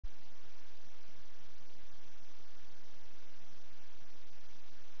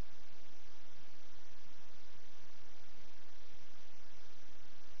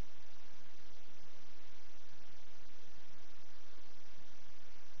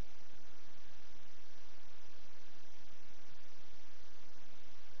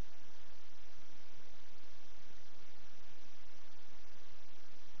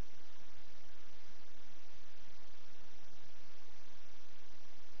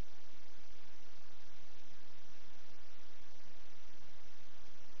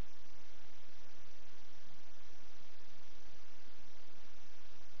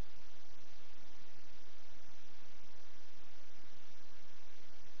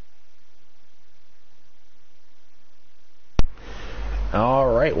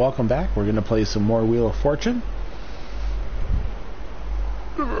Alright, welcome back. We're going to play some more Wheel of Fortune.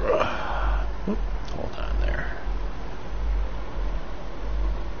 Oop, hold on there.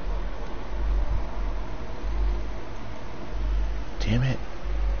 Damn it.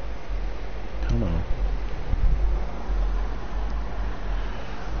 Come on.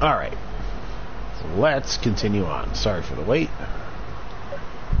 Alright. So let's continue on. Sorry for the wait.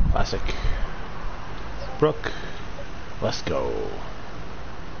 Classic. Brooke. Let's go.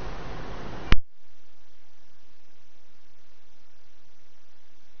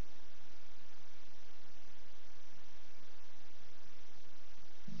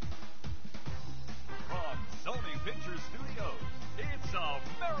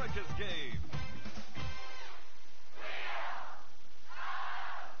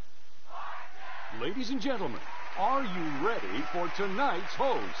 Ladies and gentlemen, are you ready for tonight's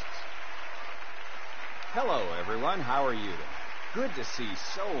hosts? Hello, everyone. How are you? Good to see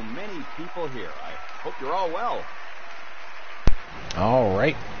so many people here. I hope you're all well. All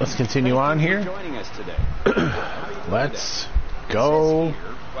right, let's continue on here. Joining us today. Let's go.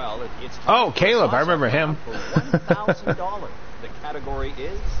 Well, it's oh, Caleb, I remember him. $1,000. The category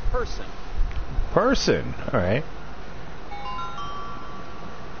is person. Person. All right.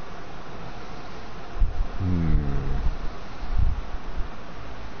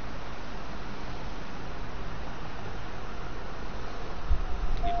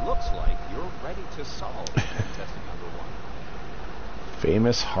 It looks like you're ready to solve contestant number 1.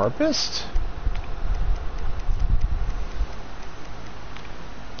 Famous harpist?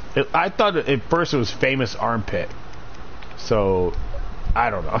 I thought at first it was famous armpit. So,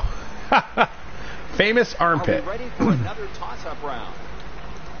 I don't know. Famous armpit. Are we ready for another toss-up round?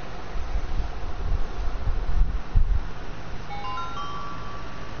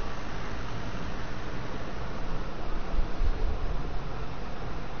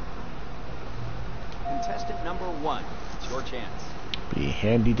 Contestant number 1, it's your chance. Be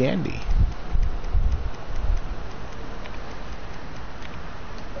handy dandy.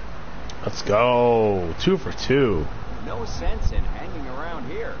 Let's go. 2 for 2. No sense in hanging around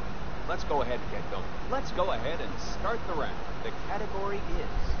here. Let's go ahead and get going. Let's go ahead and start the round. The category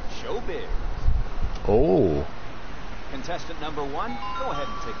is Showbiz. Oh. Contestant number 1, go ahead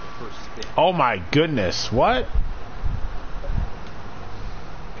and take the first spin. Oh my goodness. What?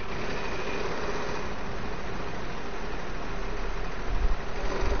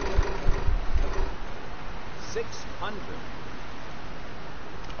 $600.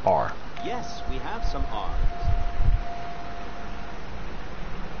 R. Yes, we have some R's.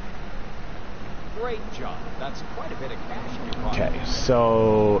 Great job. That's quite a bit of cash in your pocket. Okay,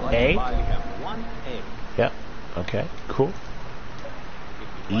 so A? We have 1A. Yep. Okay, cool.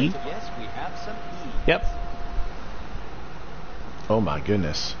 E? Yes, we have some E. Yep. Oh my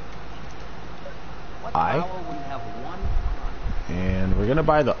goodness. What I? power? We have 1 I. And we're gonna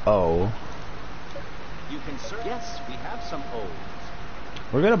buy the O. You can yes, we have some O's.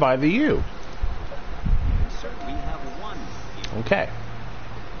 We're gonna buy the U. You can we have 1 U. Okay.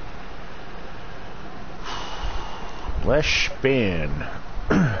 Let's spin.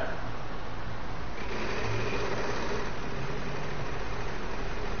 $600.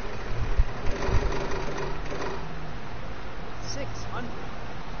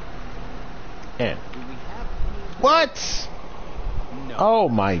 N. Do we have any? What? No. Oh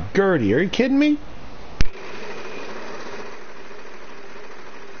my Gertie, are you kidding me?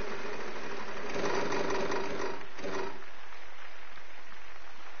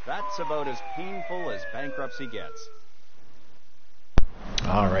 That's about as painful as bankruptcy gets.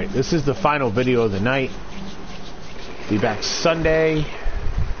 Alright, this is the final video of the night. Be back Sunday.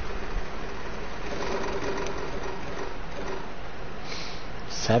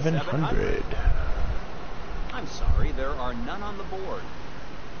 $700. I'm sorry, there are none on the board.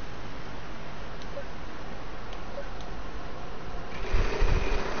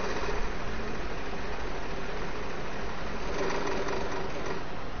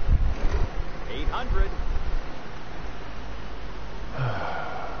 $800.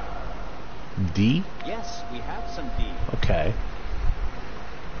 D? Yes, we have some D. Okay.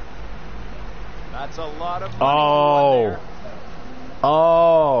 That's a lot of money. Oh.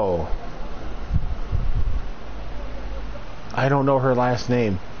 Oh. I don't know her last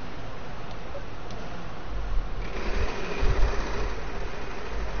name.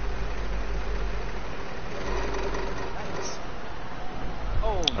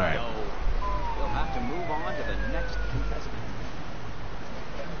 Oh, right. no. We'll have to move on to the next contestant.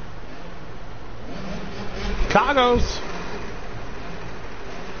 Cagos.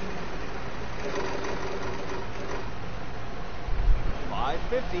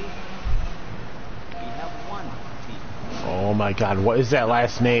 650. We have one P. Oh my God, what is that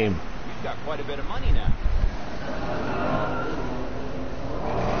last name? You've got quite a bit of money now.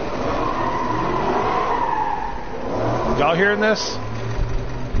 Y'all hearing this?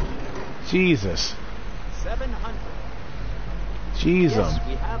 Jesus. 700. Jesus. Yes,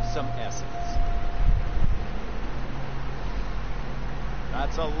 we have some S's.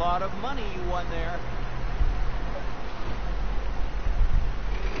 That's a lot of money you won there.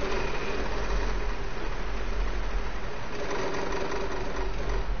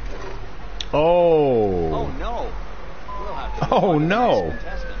 Oh. Oh no. We'll have to Oh, move on to the no. next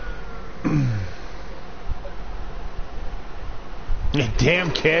contestant.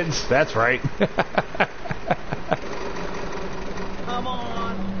 Damn kids. That's right. Come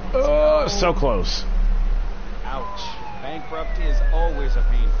on. Oh, so close. Ouch. Bankruptcy is always a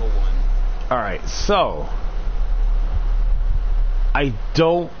painful one. Alright, so I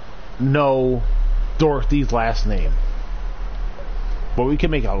don't know Dorothy's last name, but we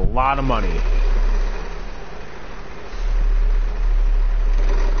can make a lot of money.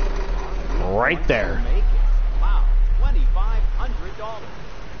 Right there. Make it. Wow, $2,500.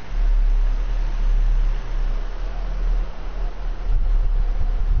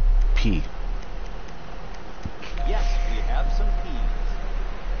 P. Yes, we have some P's.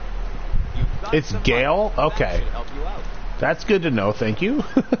 You've got It's some Gail? money. Okay. That should help you out. That's good to know, thank you.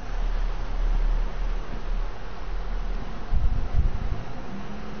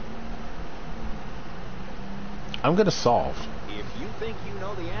 I'm gonna solve. If you think you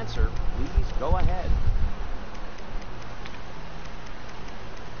know the answer, please go ahead.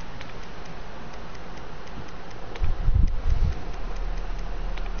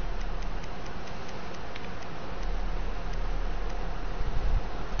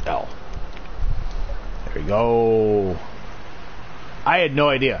 L. There we go. I had no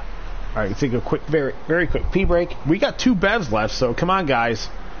idea. All right, let's take a quick, very, very quick pee break. We got 2 bevs left, so come on, guys.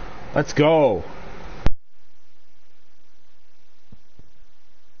 Let's go.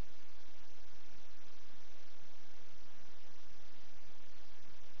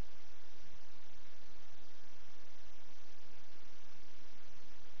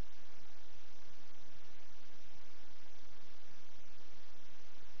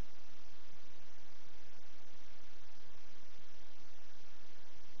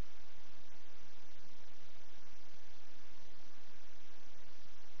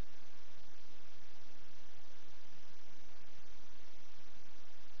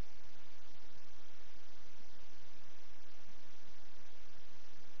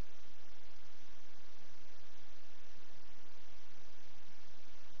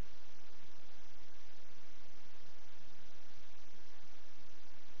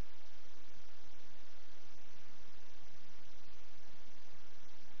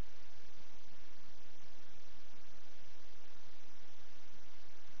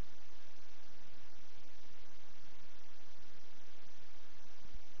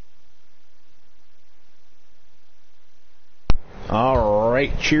 All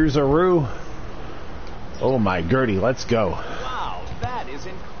right, cheers-a-roo. Oh my Gertie, let's go. Wow, that is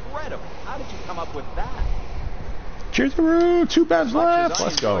incredible. How did you come up with that? Cheers-a-roo, 2 bevs As much left. as I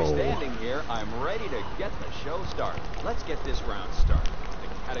Let's enjoy go. standing here, I'm ready to get the show started. Let's get this round started. The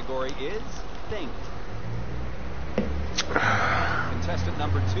category is Think. Contestant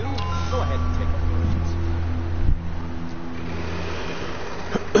number 2, go ahead and take the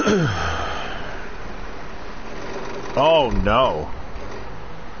questions. Oh no.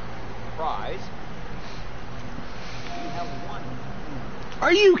 Prize. We have one.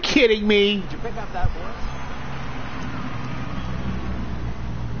 Are you kidding me? Did you pick up that word?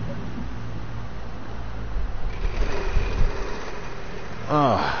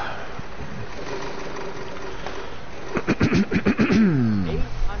 Ugh. 800.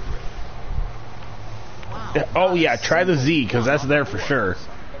 Wow. Oh yeah, try the Z, because that's there for sure.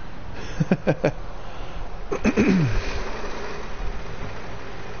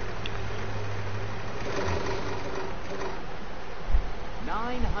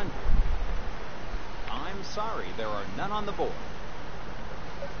 900. I'm sorry, there are none on the board.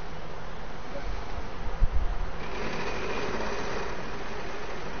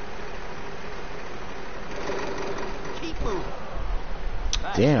 Keep moving.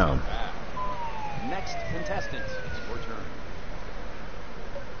 That's Damn. not bad. Next contestant, it's your turn.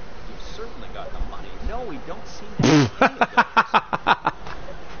 You've certainly got the money. No, we don't seem to have any of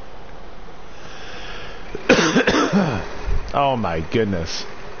those. Oh my goodness.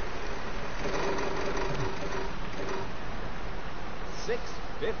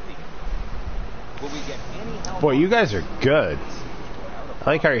 650. Will we get any help? Boy, on you guys this? are good. Out of I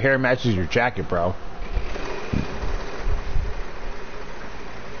like how your hair matches your jacket, bro.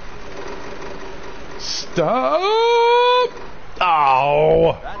 Stop!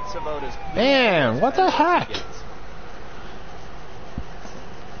 Oh! That's about as Man, what the heck?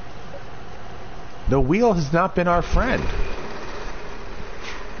 The wheel has not been our friend.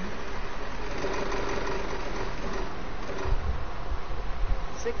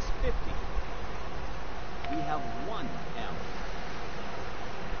 $6.50. We have 1 M.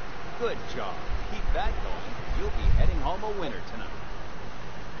 Good job. Keep that going. You'll be heading home a winner tonight.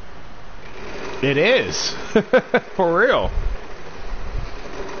 It is. For real.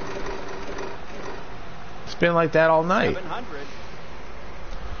 It's been like that all night. 700.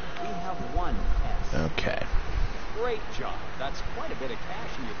 We have 1 S. Okay. Great job. That's quite a bit of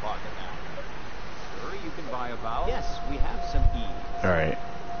cash in your pocket now. Sure, you can buy a vowel. Yes, we have some E's. All right.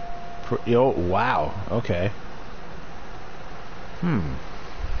 Yo, wow. Okay. You've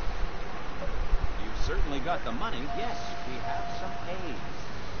certainly got the money. Yes, we have some A's.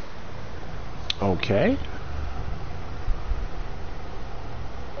 Okay.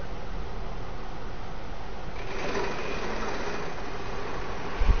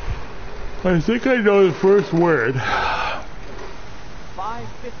 I think I know the first word.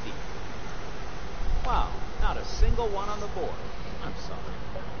 550. Wow, not a single one on the board. I'm sorry.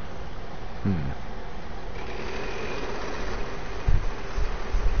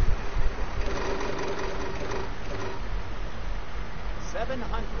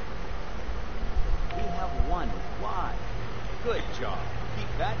 700. We have 1 Y. Good job. Keep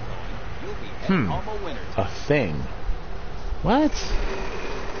that going. You'll be heading home a winner. A thing. What?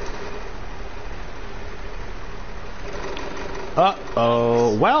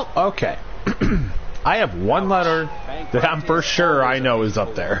 Uh-oh. Well, okay. I have one letter that I'm for sure I know is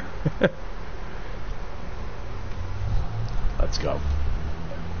up there. Let's go.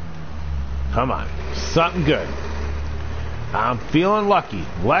 Come on. Something good. I'm feeling lucky.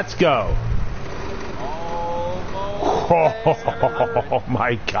 Let's go. Oh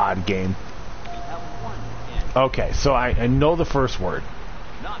my God, game. We have 1 N. Okay, so I know the first word.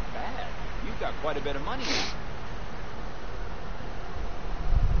 Not bad. You've got quite a bit of money now.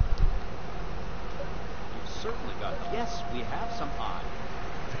 You've certainly got them. Yes, we have some I.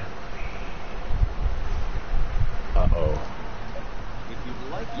 Uh-oh. If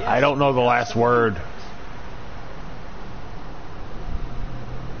you'd like, yes, I don't know the we have last some word. U's.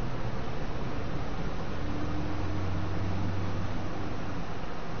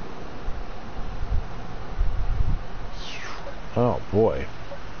 Oh, boy.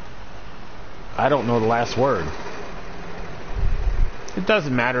 I don't know the last word. It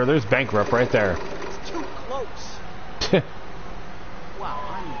doesn't matter. There's bankrupt right there. It's too close. Wow,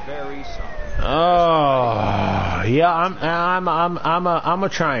 I'm very sorry. Oh, yeah. I'm a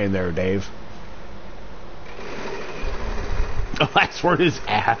trying there, Dave. The last word is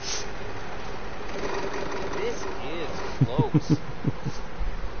ass. This is close.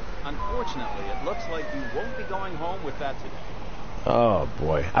 Unfortunately, it looks like you won't be going home with that today. Oh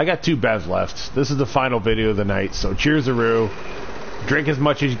boy, I got 2 bevs left. This is the final video of the night, so cheers-a-roo. Drink as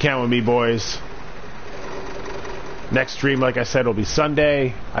much as you can with me, boys. Next stream, like I said, will be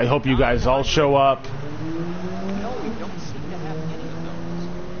Sunday. I hope you guys all show up. No, we don't seem to have any of those.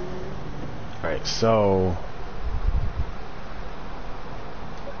 Alright, so...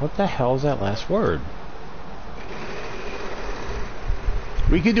 what the hell is that last word?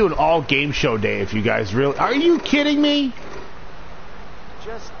 We could do an all game show day if you guys really... Are you kidding me?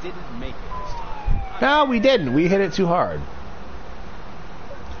 Just didn't make it this time. No, we didn't. We hit it too hard.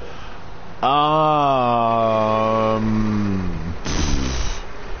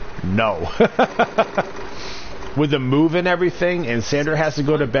 No. With the move and everything, and Sandra has to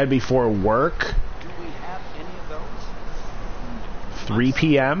go to bed before work. Do we have any of those? 3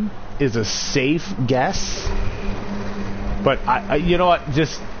 p.m. is a safe guess. But I you know what?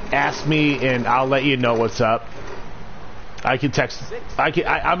 Just ask me, and I'll let you know what's up. I can text.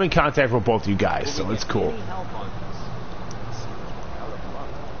 I'm in contact with both you guys, so it's cool. Any help on this? Out of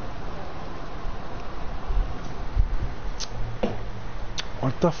luck.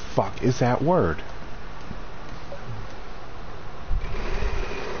 What the fuck is that word?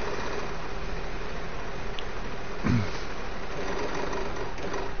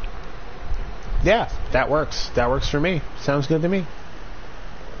 Yeah, that works. That works for me. Sounds good to me.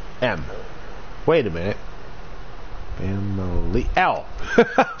 M. Wait a minute. Family. L.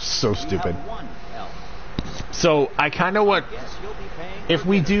 So stupid. We have 1 L. So I kind of want... Guess you'll be paying If for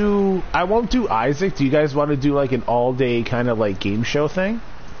we dinner. do... I won't do Isaac. Do you guys want to do like an all-day kind of like game show thing?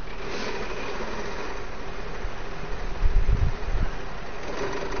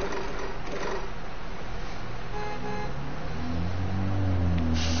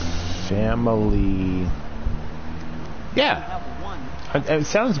 family. Yeah, it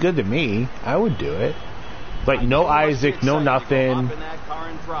sounds good to me. I would do it. Like no Isaac, no nothing.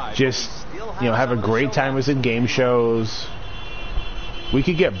 Just have a great time with some game shows. We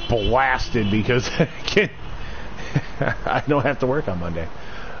could get blasted because I don't have to work on Monday.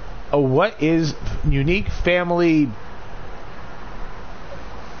 What is unique family?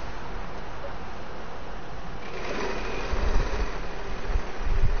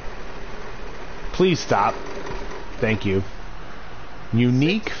 Please stop. Thank you.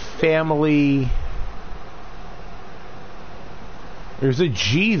 Unique family. There's a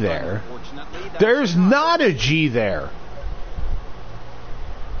G there. There's not a G there.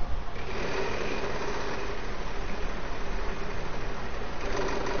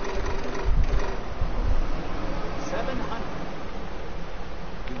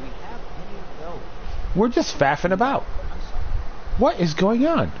 We're just faffing about. What is going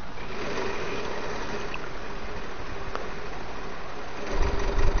on?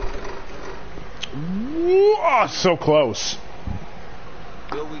 Oh, so close.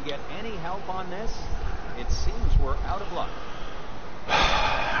 Will we get any help on this? It seems we're out of luck.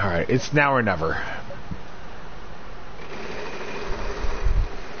 Alright, it's now or never.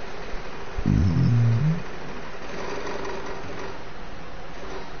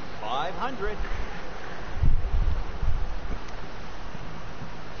 $500.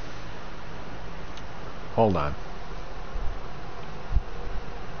 Hold on.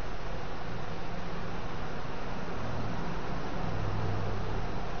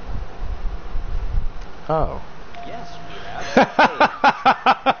 Oh. Yes, we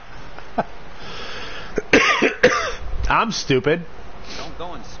have. I'm stupid. Don't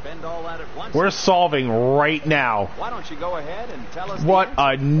go and spend all that at once. We're solving right now. Why don't you go ahead and tell us? What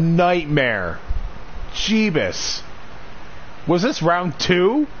a nightmare. Jeebus. Was this round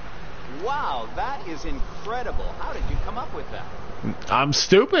 2? Wow, that is incredible. How did you come up with that? I'm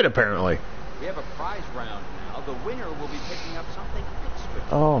stupid, apparently. We have a prize round now. The winner will be picking up something extra.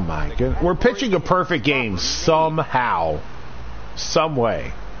 Oh, my goodness. We're pitching a perfect game somehow. Some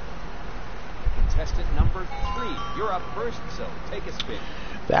way. Contestant number 3. You're up first, so take a spin.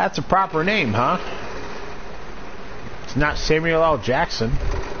 That's a proper name, huh? It's not Samuel L. Jackson.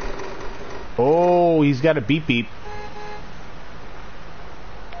 Oh, he's got a beep beep.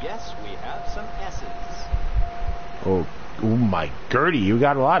 Yes, we have some S's. Oh my Gertie, you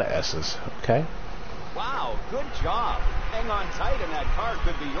got a lot of S's. Okay. Wow, good job. Hang on tight and that car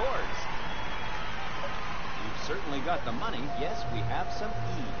could be yours. You've certainly got the money. Yes, we have some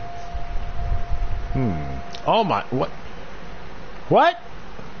E's. Oh my, what? What?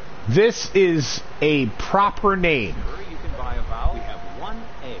 This is a proper name. Sure, you can buy a vowel. We have 1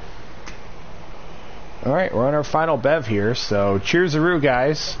 A. Alright, we're on our final bev here, so cheers-a-roo,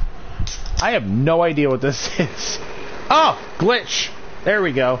 guys. I have no idea what this is. Oh, glitch. There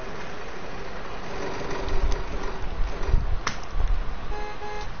we go.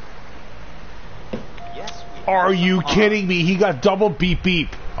 Yes, Are you kidding me? He got double beep beep.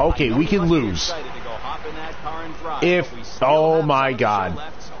 Okay, we can lose. If, oh my God.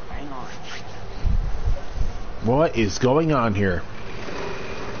 Left, so hang on. What is going on here?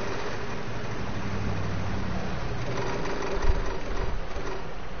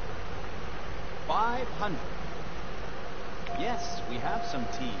 $500. Yes, we have some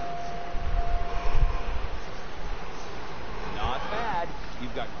T's. Not bad.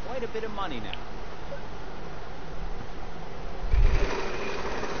 You've got quite a bit of money now.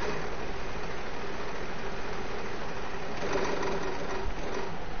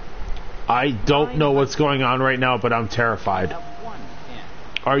 I don't know what's going on right now, but I'm terrified.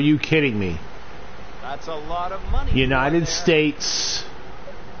 Are you kidding me? That's a lot of money. United States.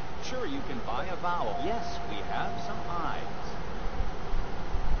 Sure, you can buy a vowel. Yes, we have some I's.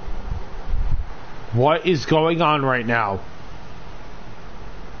 What is going on right now?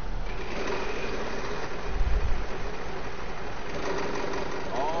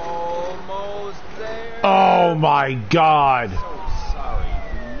 Almost there. Oh my God. So sorry.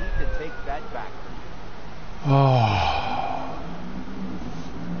 You need to take that back. Oh.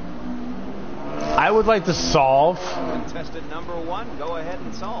 I would like to solve. Contestant number 1, go ahead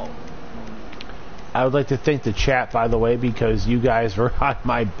and solve. I would like to thank the chat, by the way, because you guys were on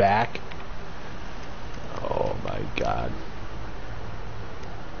my back. Oh my God.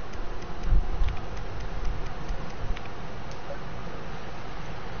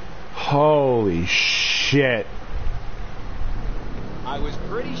 Holy shit. I was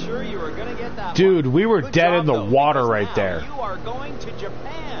pretty sure you were going to get that Dude, one. we were Good dead job, in the though, water because right now there. You are going to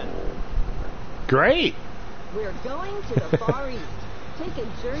Japan. Great. We're going to the Far East. Take a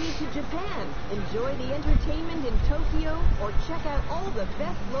journey to Japan, enjoy the entertainment in Tokyo, or check out all the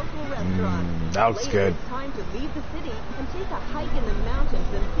best local restaurants. That looks Later, good. it's time to leave the city and take a hike in the mountains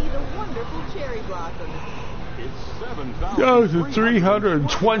and see the wonderful cherry blossoms. It's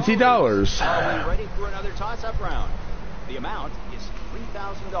 $7,320. Are we ready for another toss-up round? The amount is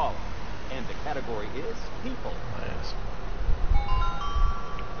 $3,000, and the category is people. Nice.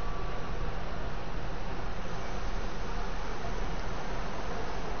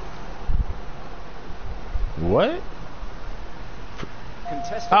 What?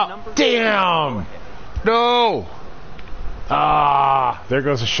 Contestant Oh, number damn! No! Ah, there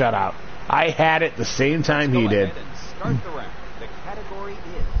goes a shutout. I had it the same time he Go did. ahead and start the round. The category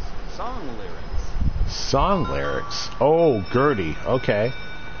is song lyrics. Song lyrics. Oh, Gertie. Okay.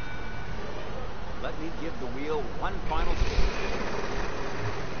 Let me give the wheel one final spin.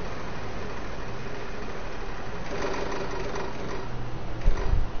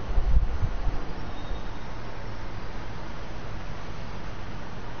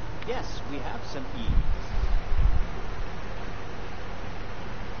 Yes, we have some E's.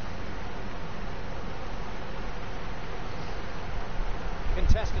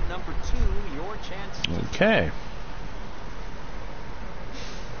 Contestant number 2, your chance to Okay.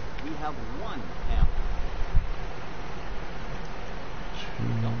 We have one M.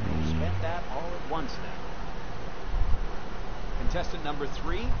 Don't spend that all at once now. Contestant number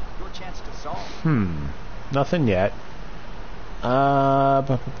 3, your chance to solve. Nothing yet. R.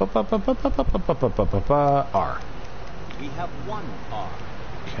 We have one R.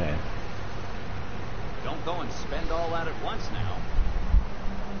 Okay. Don't go and spend all that at once now.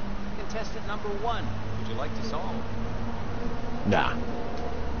 Contestant number 1, would you like to solve? Nah.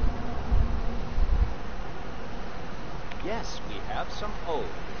 Yes, we have some O's.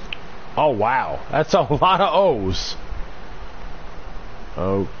 Oh, wow. That's a lot of O's.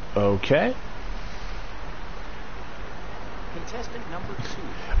 Oh, okay. Contestant number 2.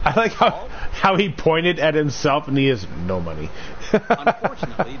 I like how he pointed at himself and he has no money.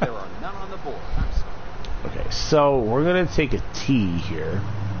 Unfortunately, there are none on the board. I'm sorry. Okay, so we're going to take a T here.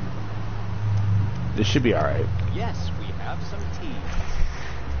 This should be alright. Yes, we have some T's.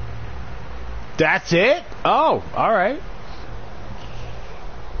 That's it? Oh, alright.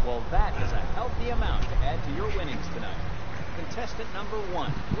 Well, that is a healthy amount to add to your winnings tonight. Contestant number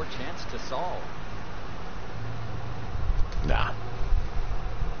 1, your chance to solve. Nah.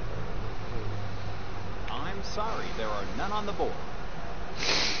 I'm sorry, there are none on the board.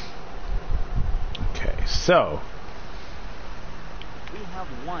 Okay, so. We have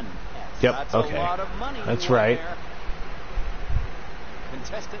one S. Yep, That's okay. a lot of money. That's you won right. there.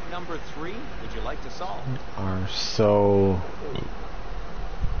 Contestant number 3, would you like to solve? Are so.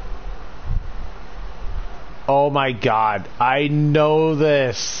 Oh my god, I know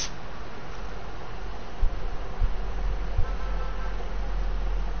this.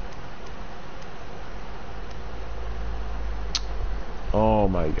 Oh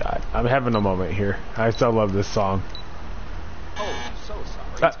my god, I'm having a moment here. I still love this song. Oh, so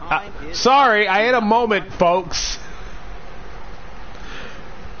sorry. Time is Sorry, I had a moment, folks.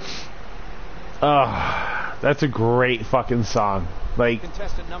 That's a great fucking song. Like,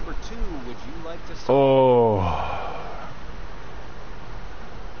 Contestant number 2, would you like to solve? oh.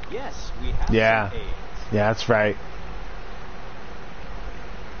 Yes, we have Yeah. some A's. Yeah, that's right.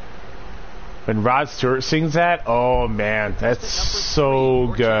 When Rod Stewart sings that, oh man, that's Contestant so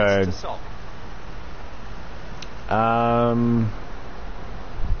number 3, your good. chance to solve.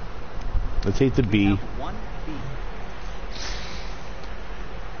 Let's take the We B. have one B.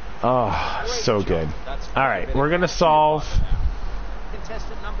 Oh, Great so job. good. That's All quite a right, bit we're of gonna cash in your solve. pocket now.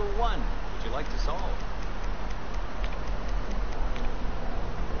 Contestant number 1, would you like to solve?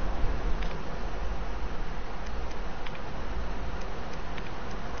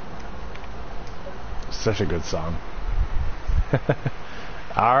 Such a good song.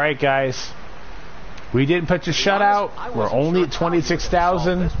 All right, guys. We didn't put your shutout. I We're wasn't only sure at how you were gonna solve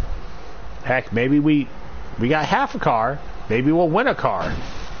 26,000. this one. Heck, maybe we got half a car. Maybe we'll win a car.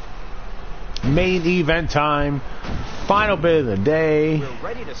 Main event time. Final bit of the day. We're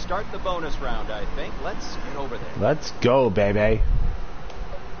ready to start the bonus round, I think. Let's get over there. Let's go, baby.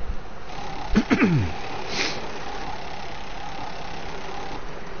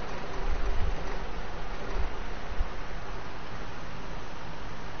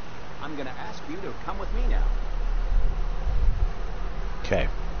 I'm going to ask you to come with me now. Okay.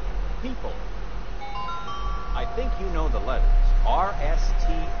 People. I think you know the letters. R, S,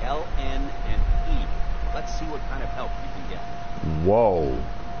 T, L, N, and E. Let's see what kind of help you can get. Whoa.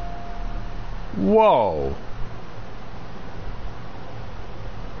 Whoa.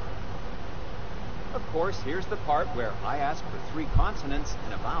 course, here's the part where I ask for 3 consonants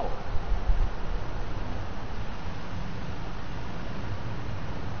and a vowel.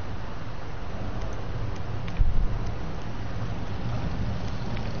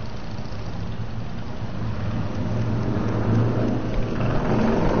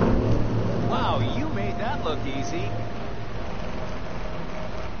 Wow, you made that look easy.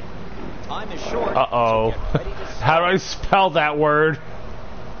 Time is short. Uh-oh. So get ready to How do I spell that word?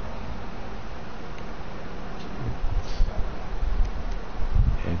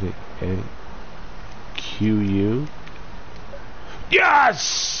 Edit. Q-U.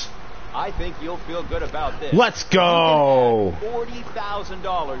 Yes! I think you'll feel good about this. Let's go!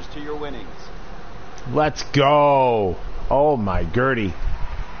 $40,000 to your winnings. Let's go! Oh my Gertie.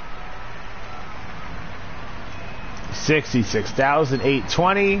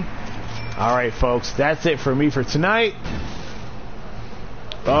 66,820. All right, folks, that's it for me for tonight.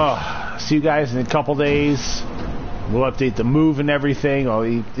 See you guys in a couple days. We'll update the move and everything.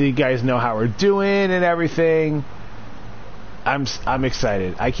 You guys know how we're doing and everything. I'm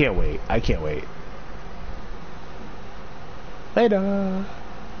excited. I can't wait. Later.